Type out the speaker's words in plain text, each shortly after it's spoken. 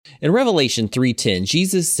In Revelation 3:10,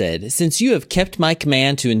 Jesus said, "Since you have kept my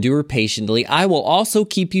command to endure patiently, I will also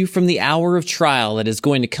keep you from the hour of trial that is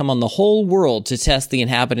going to come on the whole world to test the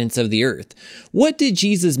inhabitants of the earth." What did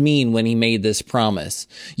Jesus mean when he made this promise?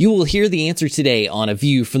 You will hear the answer today on A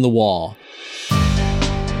View from the Wall.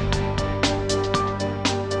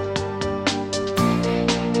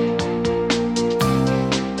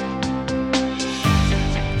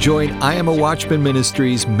 Join I Am a Watchman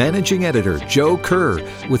Ministries Managing Editor Joe Kerr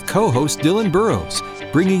with co-host Dylan Burrows,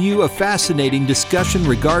 bringing you a fascinating discussion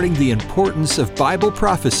regarding the importance of Bible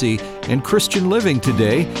prophecy and Christian living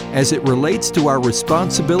today as it relates to our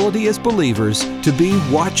responsibility as believers to be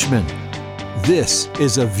watchmen. This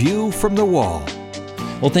is A View from the Wall.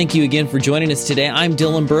 Well, thank you again for joining us today. I'm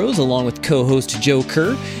Dylan Burrows, along with co-host Joe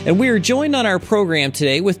Kerr, and we are joined on our program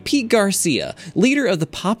today with Pete Garcia, leader of the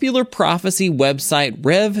popular prophecy website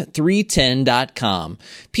Rev310.com.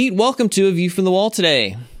 Pete, welcome to A View from the Wall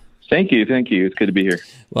today. Thank you. It's good to be here.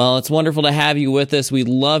 Well, it's wonderful to have you with us. We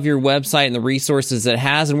love your website and the resources it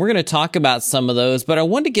has, and we're going to talk about some of those. But I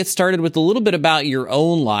wanted to get started with a little bit about your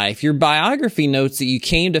own life. Your biography notes that you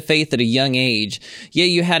came to faith at a young age, yet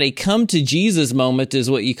you had a come-to-Jesus moment, is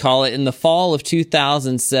what you call it, in the fall of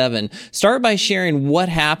 2007. Start by sharing what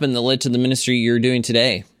happened that led to the ministry you're doing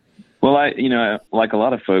today. Well, like a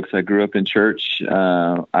lot of folks, I grew up in church.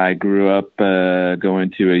 I grew up going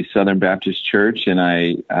to a Southern Baptist church, and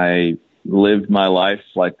I lived my life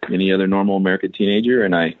like any other normal American teenager.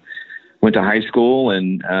 And I went to high school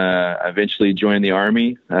and eventually joined the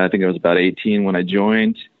Army. I think I was about 18 when I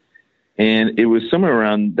joined. And it was somewhere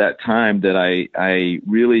around that time that I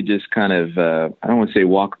really just kind of, I don't want to say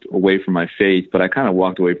walked away from my faith, but I kind of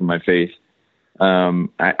walked away from my faith.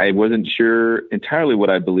 I wasn't sure entirely what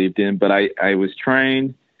I believed in, but I was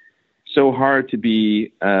trying so hard to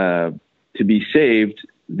be saved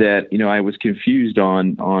that, I was confused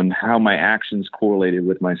on how my actions correlated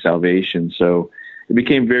with my salvation. So it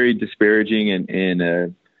became very disparaging,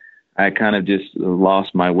 and I kind of just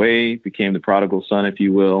lost my way, became the prodigal son, if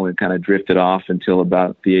you will, and kind of drifted off until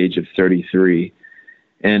about the age of 33.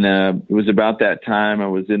 And it was about that time I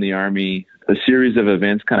was in the Army. A series of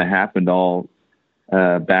events kind of happened all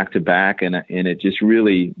back to back, and it just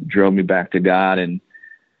really drove me back to God. And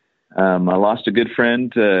I lost a good friend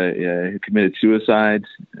who committed suicide,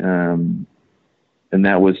 and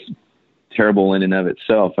that was terrible in and of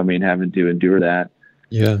itself. I mean, having to endure that.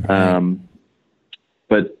 Yeah.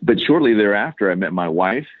 But shortly thereafter, I met my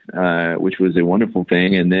wife, which was a wonderful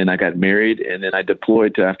thing. And then I got married, and then I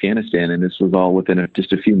deployed to Afghanistan, and this was all within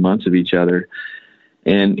just a few months of each other.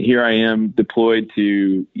 And here I am deployed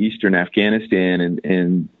to Eastern Afghanistan,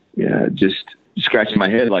 and just scratching my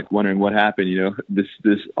head, like wondering what happened.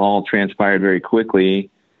 This all transpired very quickly.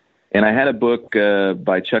 And I had a book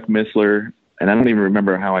by Chuck Missler, and I don't even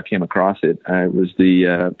remember how I came across it. It was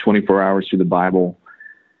the 24 Hours Through the Bible.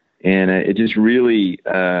 And it just really,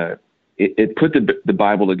 it put the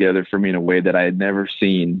Bible together for me in a way that I had never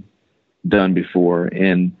seen done before.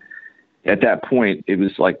 And at that point, it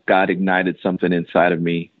was like God ignited something inside of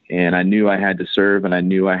me, and I knew I had to serve, and I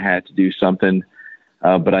knew I had to do something,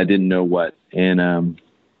 but I didn't know what. And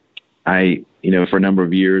I, for a number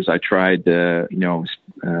of years, I tried,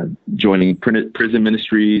 joining prison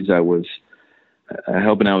ministries. I was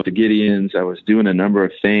helping out with the Gideons. I was doing a number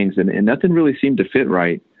of things, and nothing really seemed to fit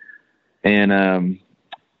right. And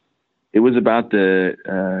it was about it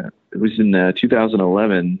was in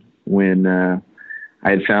 2011 when I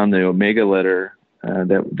had found the Omega letter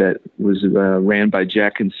that was ran by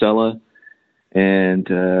Jack Kinsella, and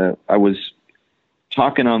I was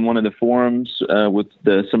talking on one of the forums with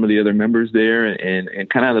some of the other members there, and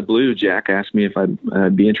kind of out of the blue, Jack asked me if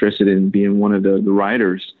I'd be interested in being one of the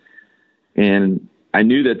writers, and I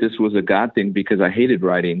knew that this was a God thing because I hated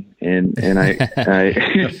writing, and I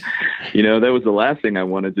that was the last thing I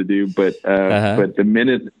wanted to do. But but the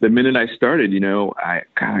minute I started, I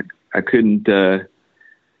couldn't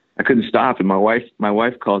stop. And my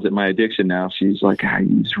wife calls it my addiction now. She's like,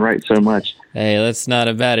 you just write so much. Hey, that's not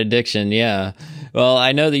a bad addiction. Yeah. Well,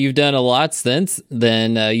 I know that you've done a lot since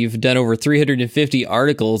then. You've done over 350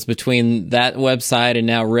 articles between that website and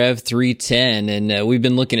now Rev310. And we've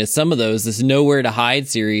been looking at some of those. This Nowhere to Hide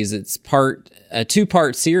series, it's a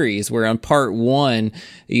two-part series where on part one,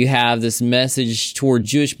 you have this message toward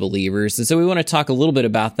Jewish believers. And so we want to talk a little bit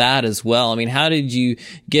about that as well. I mean, how did you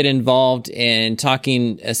get involved in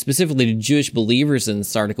talking specifically to Jewish believers in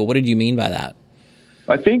this article? What did you mean by that?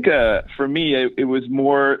 I think for me, it was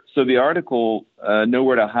more, so the article,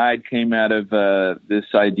 Nowhere to Hide, came out of this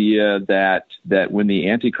idea that when the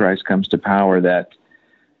Antichrist comes to power, that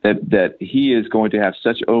that he is going to have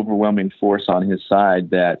such overwhelming force on his side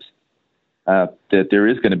that there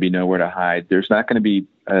is going to be nowhere to hide. There's not going to be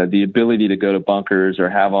the ability to go to bunkers or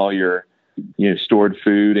have all your stored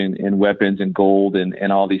food and weapons and gold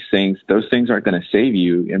and all these things. Those things aren't going to save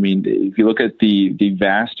you. I mean, if you look at the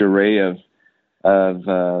vast array of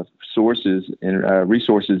sources and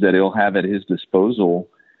resources that he'll have at his disposal,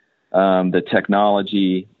 the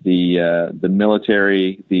technology, the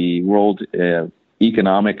military, the world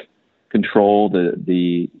economic control,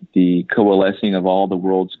 the coalescing of all the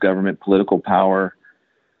world's government political power,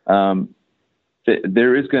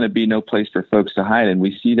 there is going to be no place for folks to hide. And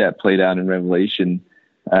we see that played out in Revelation,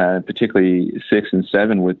 particularly 6 and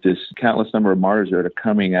 7, with this countless number of martyrs that are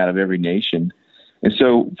coming out of every nation. And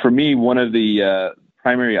so for me, one of the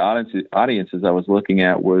primary audiences I was looking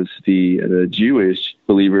at was the Jewish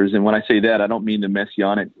believers. And when I say that, I don't mean the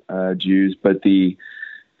Messianic Jews, but the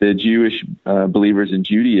Jewish believers in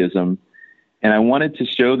Judaism. And I wanted to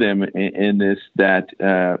show them in this that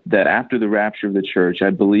after the rapture of the church,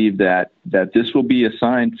 I believe that this will be a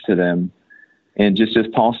sign to them. And just as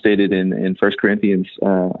Paul stated in 1 Corinthians,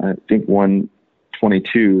 I think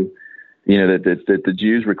 1:22, that the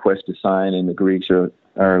Jews request a sign and the Greeks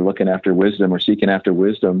are looking after wisdom or seeking after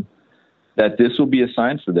wisdom, that this will be a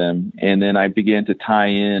sign for them. And then I began to tie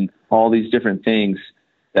in all these different things,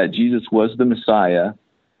 that Jesus was the Messiah,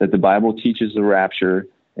 that the Bible teaches the rapture,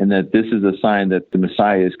 and that this is a sign that the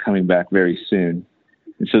Messiah is coming back very soon.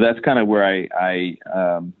 And so that's kind of where I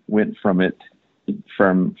went from it,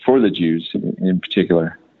 for the Jews in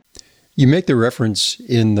particular. You make the reference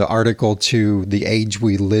in the article to the age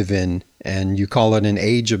we live in, and you call it an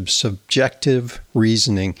age of subjective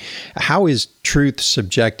reasoning. How is truth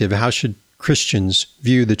subjective? How should Christians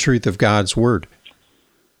view the truth of God's Word?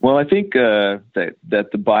 Well, I think that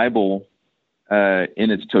the Bible,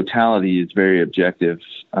 in its totality, is very objective.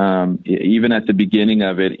 Even at the beginning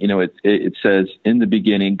of it, it says, "In the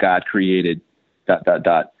beginning, God created, ...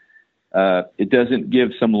 It doesn't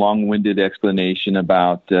give some long-winded explanation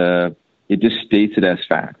about. It just states it as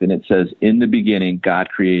fact, and it says, "In the beginning, God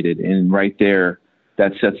created," and right there,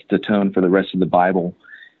 that sets the tone for the rest of the Bible.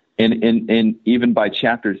 And even by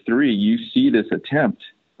chapter 3, you see this attempt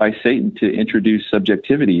by Satan to introduce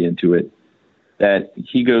subjectivity into it. That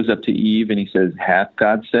he goes up to Eve and he says, "Hath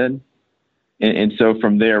God said?" And so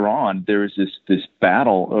from there on, there is this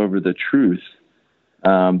battle over the truth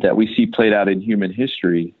that we see played out in human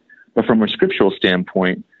history. But from a scriptural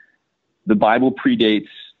standpoint, the Bible predates,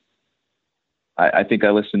 I think I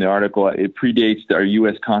listed in the article, it predates our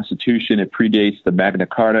U.S. Constitution, it predates the Magna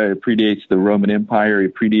Carta, it predates the Roman Empire,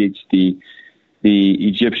 it predates the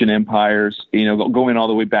Egyptian empires, going all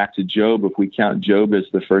the way back to Job, if we count Job as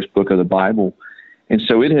the first book of the Bible. And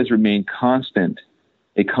so it has remained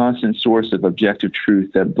a constant source of objective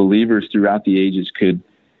truth that believers throughout the ages could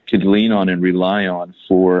lean on and rely on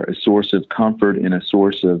for a source of comfort and a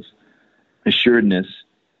source of assuredness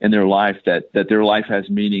in their life, that their life has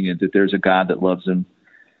meaning and that there's a God that loves them.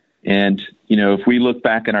 And, if we look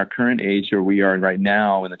back in our current age, where we are right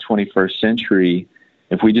now in the 21st century,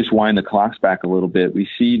 if we just wind the clocks back a little bit, we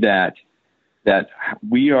see that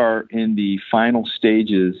we are in the final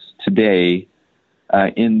stages today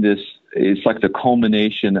in this. It's like the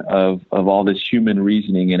culmination of all this human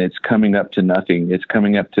reasoning, and it's coming up to nothing. It's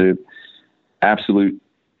coming up to absolute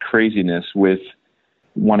craziness with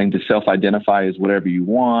wanting to self-identify as whatever you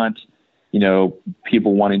want,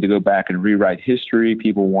 people wanting to go back and rewrite history,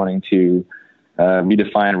 people wanting to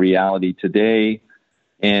redefine reality today.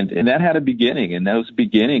 And that had a beginning, and those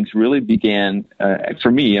beginnings really began,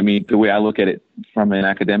 for me, the way I look at it from an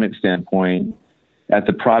academic standpoint, at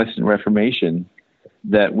the Protestant Reformation,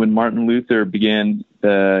 that when Martin Luther began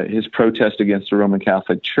his protest against the Roman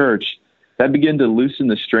Catholic Church, that began to loosen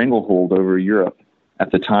the stranglehold over Europe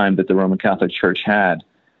at the time that the Roman Catholic Church had.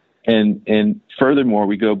 And furthermore,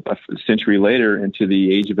 we go a century later into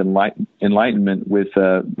the Age of Enlightenment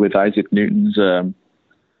with Isaac Newton's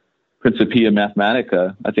Principia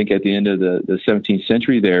Mathematica, I think at the end of the 17th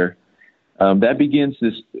century there. That begins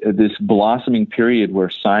this blossoming period where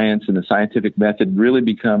science and the scientific method really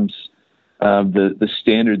becomes the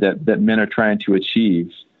standard that men are trying to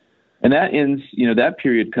achieve. And that ends, that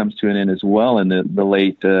period comes to an end as well in the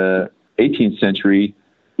late 18th century,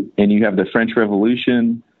 and you have the French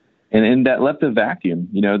Revolution, and that left a vacuum,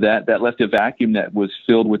 that left a vacuum that was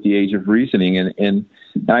filled with the age of reasoning. And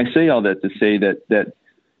I say all that to say that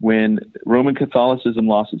when Roman Catholicism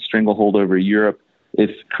lost its stranglehold over Europe, it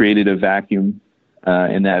created a vacuum,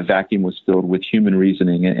 and that vacuum was filled with human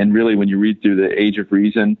reasoning. And really, when you read through the Age of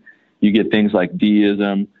Reason, you get things like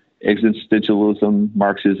deism, existentialism,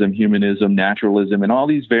 Marxism, humanism, naturalism, and all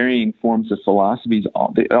these varying forms of philosophies,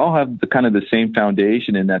 they all have the kind of the same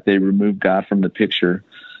foundation in that they remove God from the picture.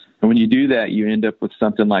 And when you do that, you end up with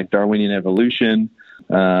something like Darwinian evolution,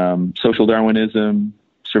 social Darwinism,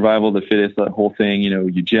 survival of the fittest, that whole thing,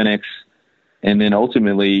 eugenics. And then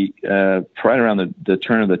ultimately, right around the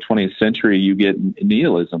turn of the 20th century, you get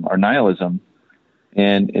nihilism.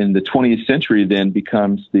 And in the 20th century then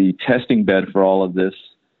becomes the testing bed for all of this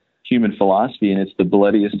human philosophy, and it's the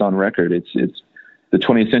bloodiest on record. It's the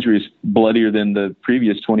 20th century is bloodier than the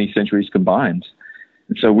previous 20 centuries combined.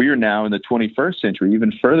 And so we are now in the 21st century,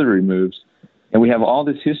 even further removed, and we have all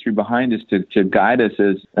this history behind us to guide us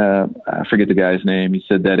as, I forget the guy's name. He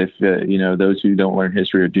said that if, those who don't learn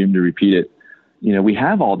history are doomed to repeat it. We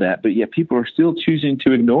have all that, but yet people are still choosing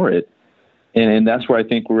to ignore it. And that's where I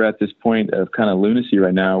think we're at this point of kind of lunacy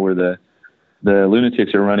right now, where the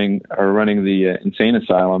lunatics are running the insane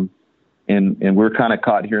asylum, and we're kind of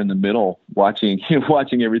caught here in the middle, watching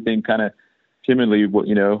everything kind of timidly,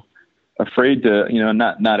 afraid to,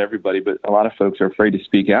 not everybody, but a lot of folks are afraid to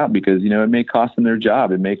speak out because, it may cost them their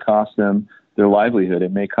job. It may cost them their livelihood.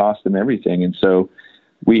 It may cost them everything. And so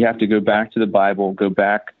we have to go back to the Bible, go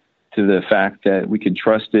back to the fact that we can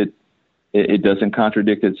trust it. It doesn't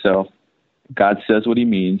contradict itself. God says what he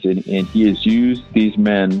means, and he has used these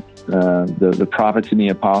men, the prophets and the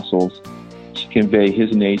apostles, to convey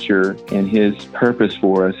his nature and his purpose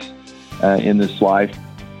for us in this life.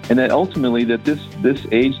 And that ultimately that this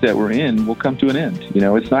age that we're in will come to an end.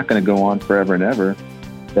 It's not going to go on forever and ever.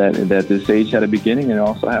 That this age had a beginning and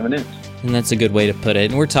also have an end. And that's a good way to put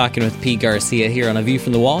it. And we're talking with Pete Garcia here on A View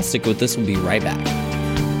from the Wall. Stick with us. We'll be right back.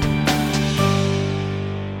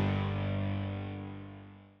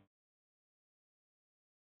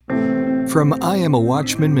 From I Am a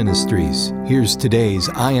Watchman Ministries, here's today's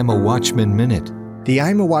I Am a Watchman Minute. The I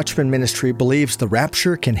Am a Watchman Ministry believes the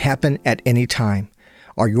rapture can happen at any time.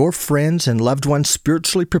 Are your friends and loved ones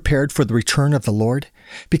spiritually prepared for the return of the Lord?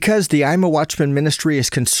 Because the I Am a Watchman Ministry is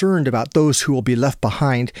concerned about those who will be left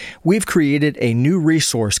behind, we've created a new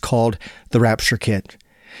resource called the Rapture Kit.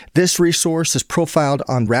 This resource is profiled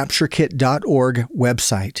on rapturekit.org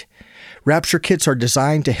website. Rapture Kits are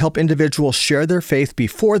designed to help individuals share their faith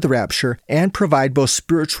before the rapture and provide both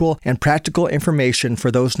spiritual and practical information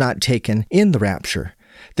for those not taken in the rapture.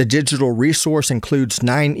 The digital resource includes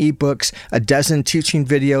 9 ebooks, a dozen teaching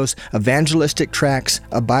videos, evangelistic tracts,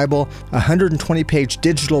 a Bible, a 120-page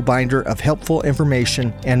digital binder of helpful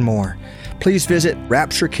information, and more. Please visit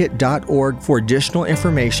rapturekit.org for additional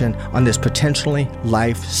information on this potentially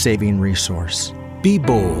life-saving resource. Be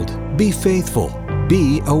bold, be faithful,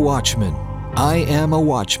 be a watchman.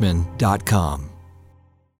 IamAWatchman.com.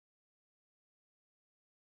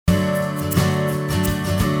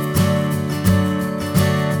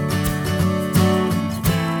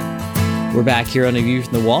 We're back here on A View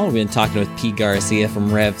from the Wall. We've been talking with Pete Garcia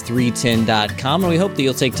from Rev310.com, and we hope that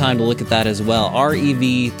you'll take time to look at that as well.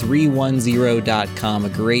 REV310.com, a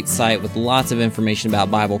great site with lots of information about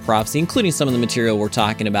Bible prophecy, including some of the material we're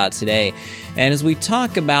talking about today. And as we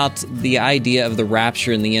talk about the idea of the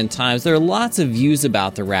rapture in the end times, there are lots of views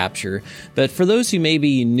about the rapture. But for those who may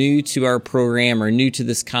be new to our program or new to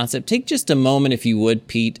this concept, take just a moment, if you would,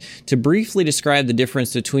 Pete, to briefly describe the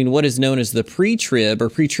difference between what is known as the pre-trib or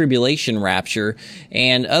pre-tribulation rapture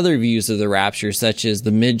and other views of the rapture, such as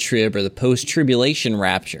the mid-trib or the post-tribulation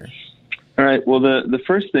rapture. All right. Well, the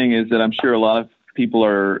first thing is that I'm sure a lot of people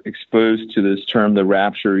are exposed to this term, the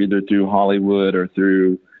rapture, either through Hollywood or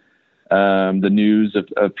through the news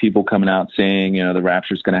of people coming out saying, the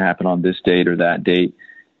rapture is going to happen on this date or that date.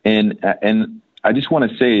 And I just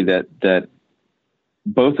want to say that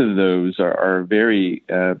both of those are very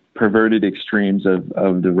perverted extremes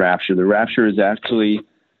of the rapture. The rapture is actually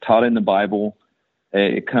taught in the Bible.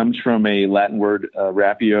 It comes from a Latin word,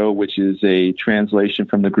 rapio, which is a translation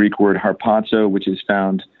from the Greek word harpazo, which is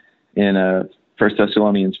found in 1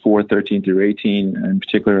 Thessalonians 4:13 through 18, in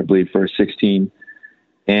particular, I believe, verse 16.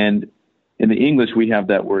 And in the English, we have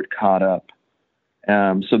that word caught up.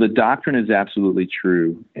 So the doctrine is absolutely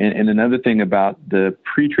true. And another thing about the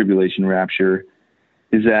pre-tribulation rapture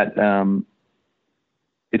is that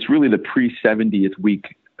it's really the pre-70th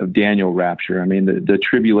week of Daniel rapture. I mean, the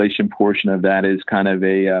tribulation portion of that is kind of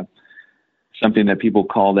something that people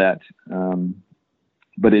call that,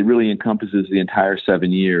 but it really encompasses the entire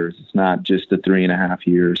 7 years. It's not just the 3.5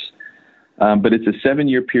 years, but it's a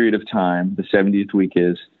 7-year period of time. The 70th week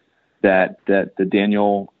is that the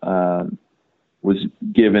Daniel was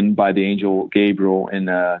given by the angel Gabriel in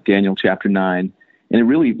Daniel chapter 9. And it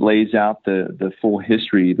really lays out the full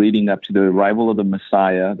history leading up to the arrival of the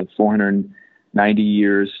Messiah, the 490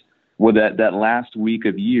 years Well, that last week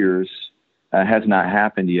of years has not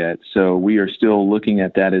happened yet. So we are still looking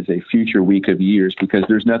at that as a future week of years, because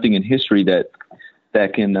there's nothing in history that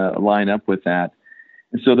can line up with that.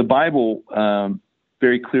 And so the Bible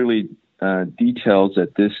very clearly details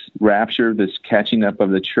that this rapture, this catching up of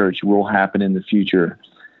the church, will happen in the future.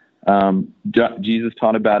 Jesus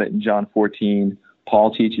taught about it in John 14.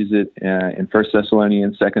 Paul teaches it in 1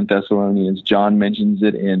 Thessalonians, 2 Thessalonians. John mentions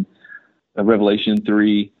it in Revelation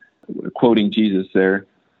 3, quoting Jesus there.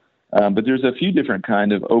 But there's a few different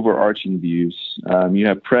kind of overarching views. You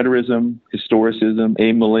have preterism, historicism,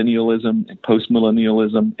 amillennialism, and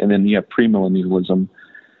postmillennialism, and then you have premillennialism.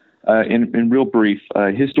 In real brief,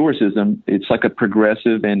 historicism, it's like a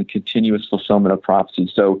progressive and continuous fulfillment of prophecy.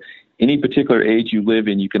 So any particular age you live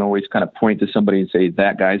in, you can always kind of point to somebody and say,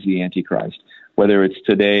 that guy's the Antichrist. Whether it's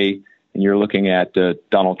today and you're looking at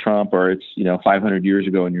Donald Trump, or it's 500 years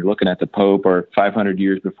ago and you're looking at the Pope, or 500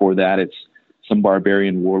 years before that it's some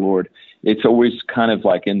barbarian warlord. It's always kind of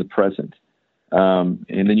like in the present. And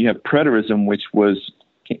then you have preterism, which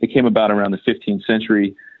it came about around the 16th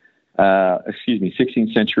century,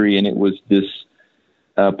 and it was this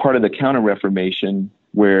part of the Counter-Reformation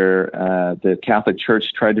where the Catholic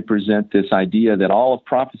Church tried to present this idea that all of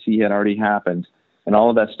prophecy had already happened, and all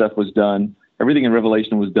of that stuff was done. Everything in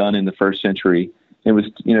Revelation was done in the first century. It was,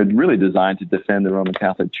 really designed to defend the Roman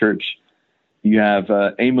Catholic Church. You have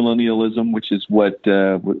amillennialism, which is what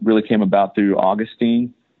really came about through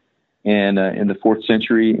Augustine and in the 4th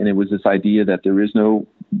century. And it was this idea that there is no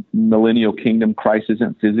millennial kingdom. Christ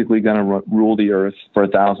isn't physically going to rule the earth for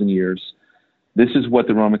 1,000 years. This is what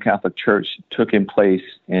the Roman Catholic Church took in place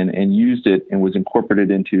and used it and was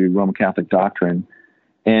incorporated into Roman Catholic doctrine.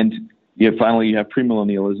 And finally, you have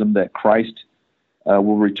premillennialism, that Christ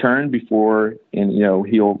will return before, and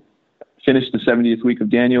he'll finish the 70th week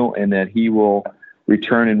of Daniel, and that he will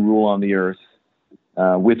return and rule on the earth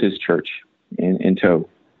with his church in tow.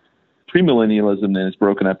 Premillennialism then is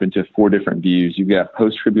broken up into 4 different views. You've got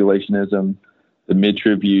post-tribulationism, the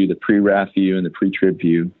mid-trib view, the pre-wrath view, and the pre-trib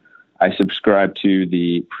view. I subscribe to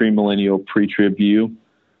the premillennial pre-trib view.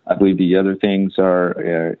 I believe the other things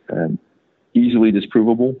are easily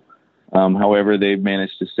disprovable. However, they've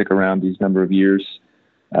managed to stick around these number of years.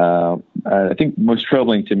 I think most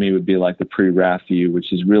troubling to me would be like the pre-wrath view,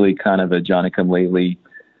 which is really kind of a Johnny-come-lately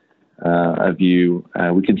view.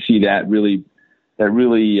 We can see that really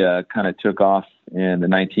kind of took off in the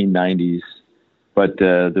 1990s. But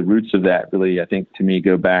the roots of that really, I think, to me,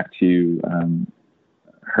 go back to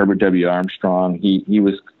Herbert W. Armstrong. He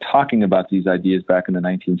was talking about these ideas back in the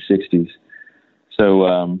 1960s.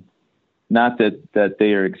 So not that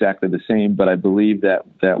they are exactly the same, but I believe that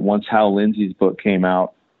once Hal Lindsey's book came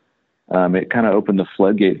out, it kind of opened the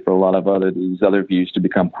floodgate for a lot of these other views to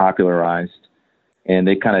become popularized. And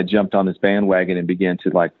they kind of jumped on this bandwagon and began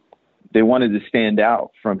to they wanted to stand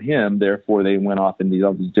out from him. Therefore, they went off in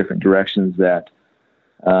all these different directions that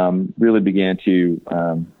really began to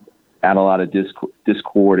add a lot of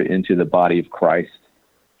discord into the body of Christ,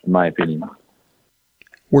 in my opinion.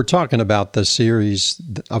 We're talking about the series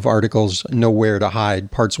of articles, Nowhere to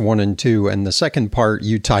Hide, parts 1 and 2. And the second part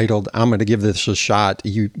you titled, I'm going to give this a shot.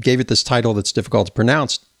 You gave it this title that's difficult to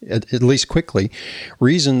pronounce, at least quickly,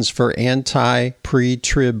 Reasons for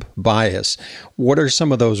Anti-Pre-Trib Bias. What are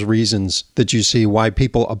some of those reasons that you see why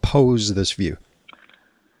people oppose this view?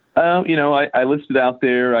 I listed out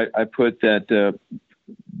there, I put that,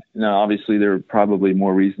 obviously there are probably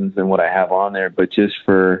more reasons than what I have on there, but just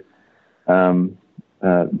for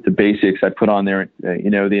the basics, I put on there,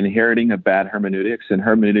 the inheriting of bad hermeneutics, and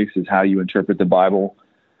hermeneutics is how you interpret the Bible.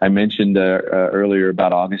 I mentioned earlier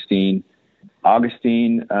about Augustine.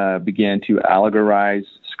 Augustine began to allegorize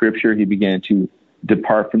Scripture. He began to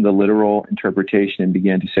depart from the literal interpretation and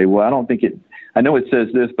began to say, well, I know it says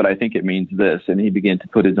this, but I think it means this. And he began to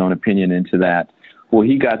put his own opinion into that. Well,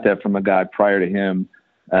 he got that from a guy prior to him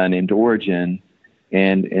named Origen.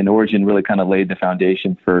 And Origen really kind of laid the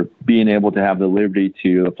foundation for being able to have the liberty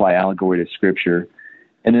to apply allegory to Scripture.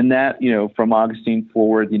 And then that, from Augustine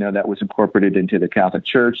forward, that was incorporated into the Catholic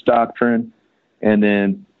Church doctrine. And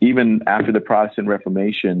then even after the Protestant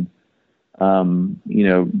Reformation,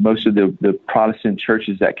 most of the Protestant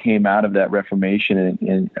churches that came out of that Reformation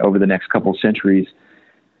and over the next couple of centuries,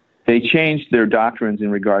 they changed their doctrines in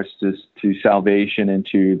regards to salvation and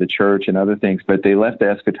to the church and other things, but they left the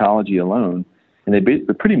eschatology alone. And they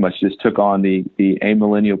pretty much just took on the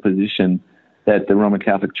amillennial position that the Roman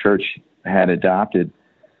Catholic Church had adopted.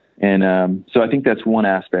 And so I think that's one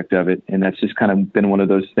aspect of it. And that's just kind of been one of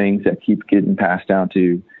those things that keep getting passed down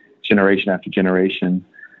to generation after generation.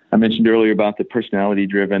 I mentioned earlier about the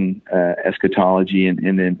personality-driven eschatology,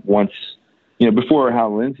 and then once, before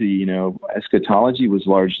Hal Lindsey, eschatology was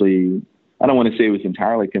largely, I don't want to say it was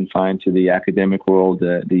entirely confined to the academic world,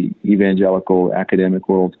 the evangelical academic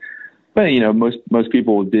world, but most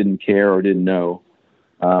people didn't care or didn't know,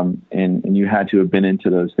 and you had to have been into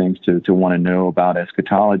those things to want to know about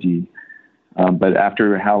eschatology. But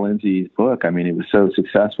after Hal Lindsey's book, it was so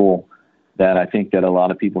successful that I think that a lot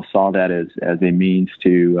of people saw that as a means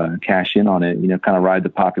to cash in on it, kind of ride the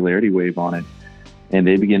popularity wave on it. And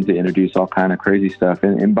they begin to introduce all kind of crazy stuff.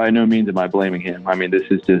 And by no means am I blaming him. This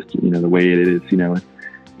is just, the way it is.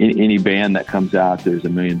 Any band that comes out, there's a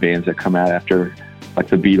million bands that come out after, like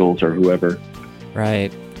the Beatles or whoever.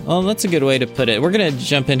 Right. Well, that's a good way to put it. We're going to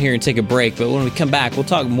jump in here and take a break, but when we come back, we'll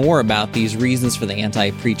talk more about these reasons for the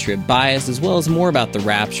anti-pre-trib bias, as well as more about the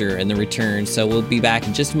rapture and the return. So we'll be back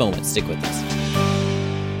in just a moment. Stick with us.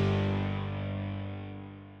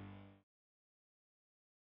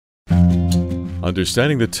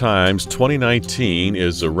 Understanding the Times 2019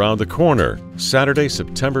 is around the corner, Saturday,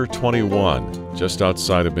 September 21, just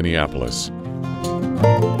outside of Minneapolis.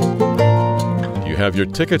 Do you have your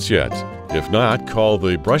tickets yet? If not, call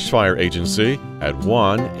the Brushfire Agency at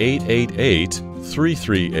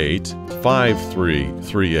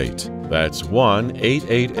 1-888-338-5338. That's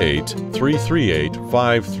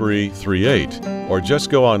 1-888-338-5338. Or just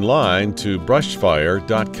go online to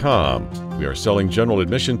brushfire.com. We are selling general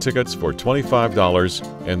admission tickets for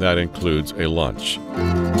 $25, and that includes a lunch.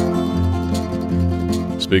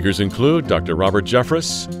 Speakers include Dr. Robert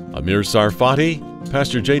Jeffress, Amir Sarfati,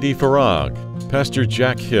 Pastor J.D. Farag, Pastor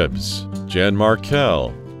Jack Hibbs, Jan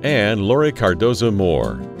Markell, and Lori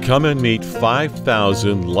Cardozo-Moore. Come and meet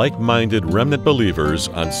 5,000 like-minded remnant believers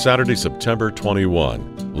on Saturday, September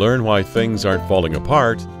 21. Learn why things aren't falling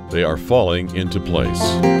apart, they are falling into place.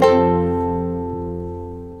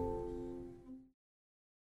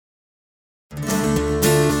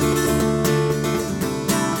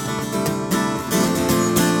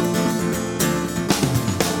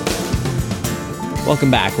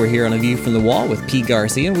 Welcome back. We're here on A View from the Wall with Pete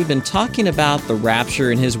Garcia, and we've been talking about the rapture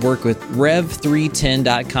and his work with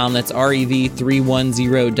Rev310.com. That's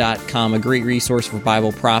REV310.com, a great resource for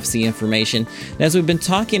Bible prophecy information. And as we've been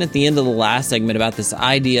talking at the end of the last segment about this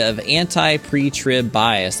idea of anti-pre-trib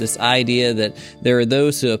bias, this idea that there are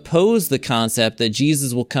those who oppose the concept that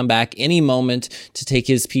Jesus will come back any moment to take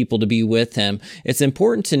his people to be with him. It's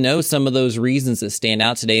important to know some of those reasons that stand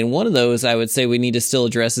out today. And one of those I would say we need to still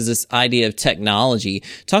address is this idea of technology.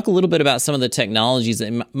 Talk a little bit about some of the technologies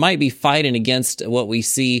that might be fighting against what we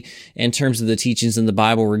see in terms of the teachings in the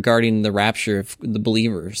Bible regarding the rapture of the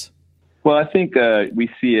believers. Well, I think we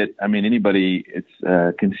see it. Anybody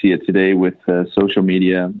can see it today with social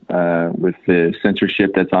media, with the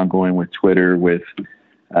censorship that's ongoing with Twitter, with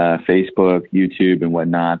Facebook, YouTube, and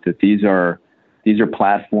whatnot. That these are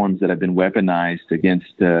platforms that have been weaponized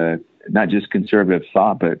against not just conservative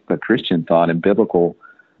thought, but Christian thought and biblical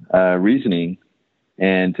reasoning.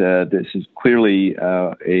 And this is clearly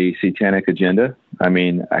a satanic agenda.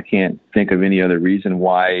 I can't think of any other reason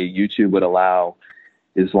why YouTube would allow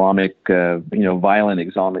Islamic, violent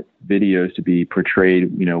Islamic videos to be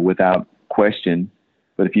portrayed, without question.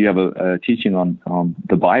 But if you have a teaching on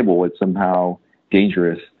the Bible, it's somehow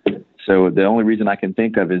dangerous. So the only reason I can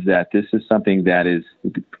think of is that this is something that is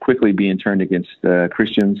quickly being turned against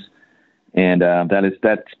Christians, and that's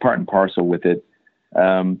part and parcel with it.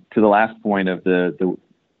 To the last point of the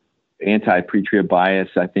anti-pre-trib bias,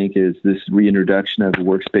 I think, is this reintroduction of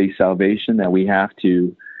works-based salvation, that we have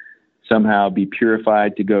to somehow be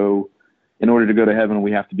purified in order to go to heaven.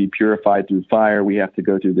 We have to be purified through fire. We have to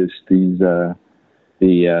go through the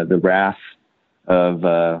wrath of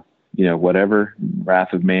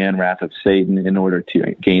wrath of man, wrath of Satan, in order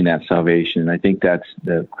to gain that salvation. And I think that's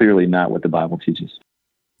clearly not what the Bible teaches.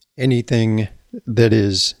 Anything that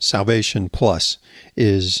is salvation plus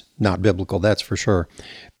is not biblical, that's for sure.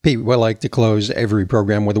 Pete, we like to close every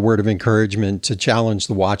program with a word of encouragement to challenge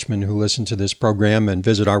the watchmen who listen to this program and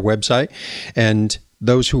visit our website. And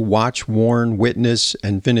those who watch, warn, witness,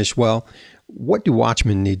 and finish well, what do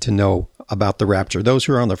watchmen need to know about the rapture, those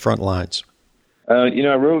who are on the front lines? I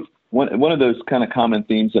wrote one of those kind of common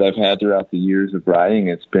themes that I've had throughout the years of writing.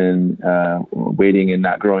 It's been waiting and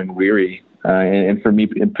not growing weary. And for me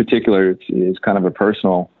in particular, it's kind of a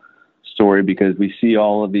personal story, because we see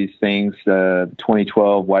all of these things,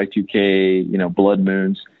 2012, Y2K, blood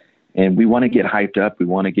moons, and we want to get hyped up. We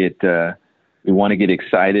want to get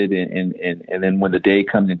excited. And then when the day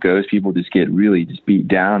comes and goes, people just get really beat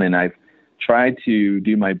down. And I've tried to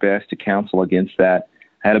do my best to counsel against that.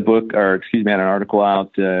 had an article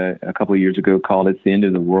out a couple of years ago called "It's the End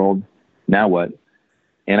of the World. Now What?"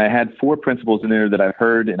 And I had 4 principles in there that I've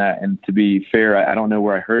heard, and to be fair, I don't know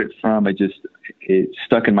where I heard it from. It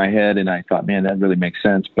stuck in my head, and I thought, man, that really makes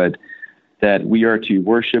sense. But that we are to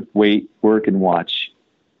worship, wait, work, and watch.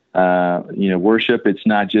 Worship, it's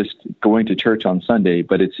not just going to church on Sunday,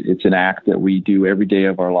 but it's an act that we do every day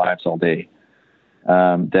of our lives all day.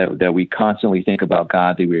 That we constantly think about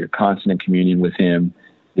God, that we are constant in communion with Him.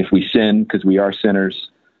 If we sin, because we are sinners,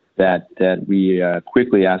 that we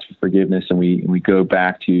quickly ask for forgiveness, and we go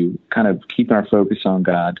back to kind of keeping our focus on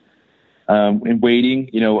God. And waiting,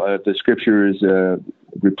 the Scripture is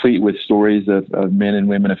replete with stories of men and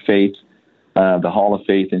women of faith, the Hall of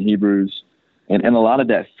Faith in Hebrews. And a lot of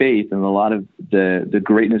that faith and a lot of the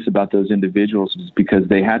greatness about those individuals is because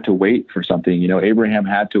they had to wait for something. Abraham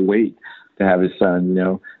had to wait to have his son.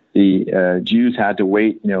 The Jews had to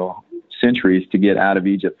wait, centuries to get out of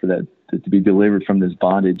Egypt for that, to be delivered from this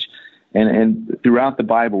bondage. And throughout the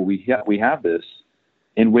Bible, we have this.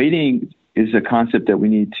 And waiting is a concept that we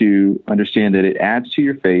need to understand, that it adds to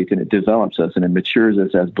your faith and it develops us and it matures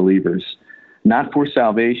us as believers, not for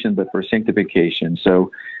salvation, but for sanctification.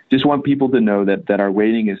 So just want people to know that our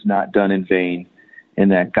waiting is not done in vain,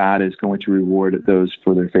 and that God is going to reward those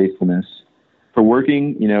for their faithfulness. For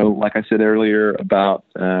working, like I said earlier about,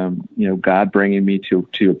 God bringing me to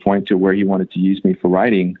a point to where He wanted to use me for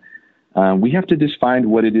writing, we have to just find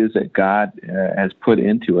what it is that God has put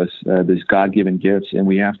into us, these God-given gifts, and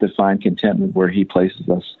we have to find contentment where He places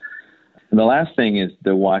us. And the last thing is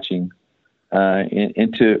the watching,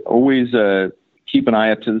 and to always keep an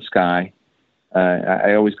eye up to the sky.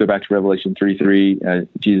 I always go back to Revelation 3:3.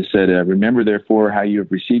 Jesus said, "Remember therefore how you have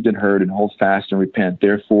received and heard, and hold fast and repent.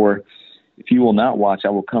 Therefore, if you will not watch,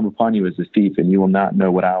 I will come upon you as a thief, and you will not know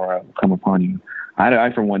what hour I will come upon you."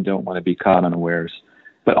 I for one, don't want to be caught unawares.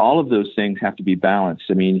 But all of those things have to be balanced.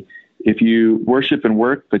 I mean, if you worship and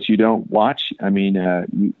work, but you don't watch,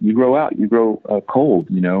 you grow out, you grow cold,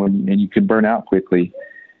 and you can burn out quickly.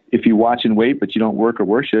 If you watch and wait, but you don't work or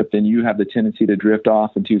worship, then you have the tendency to drift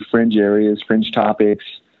off into fringe areas, fringe topics,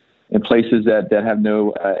 and places that have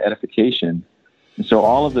no edification. And so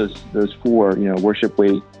all of those 4, worship,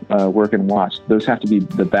 wait, work, and watch, those have to be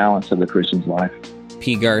the balance of the Christian's life.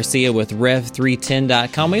 Pete Garcia with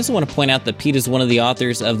Rev310.com. I also want to point out that Pete is one of the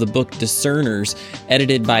authors of the book Discerners,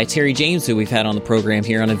 edited by Terry James, who we've had on the program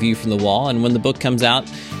here on A View from the Wall. And when the book comes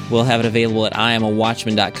out, we'll have it available at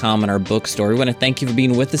IamAWatchman.com in our bookstore. We want to thank you for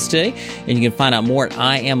being with us today. And you can find out more at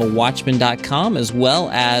IamAWatchman.com, as well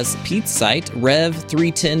as Pete's site,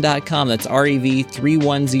 Rev310.com. That's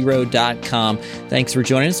REV310.com. Thanks for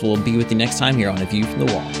joining us. We'll be with you next time here on A View from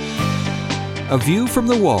the Wall. A View from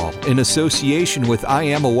the Wall, in association with I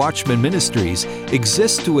Am a Watchman Ministries,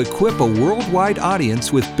 exists to equip a worldwide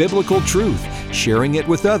audience with biblical truth, sharing it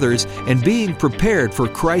with others, and being prepared for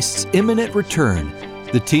Christ's imminent return.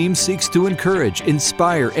 The team seeks to encourage,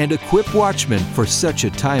 inspire, and equip watchmen for such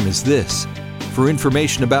a time as this. For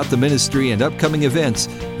information about the ministry and upcoming events,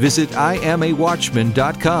 visit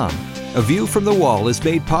IamAWatchman.com. A View from the Wall is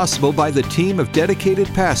made possible by the team of dedicated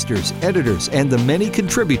pastors, editors, and the many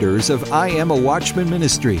contributors of I Am a Watchman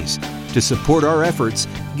Ministries. To support our efforts,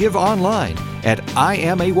 give online at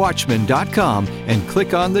IamAWatchman.com and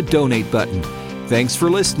click on the Donate button. Thanks for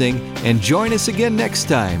listening, and join us again next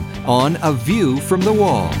time on A View from the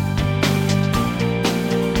Wall.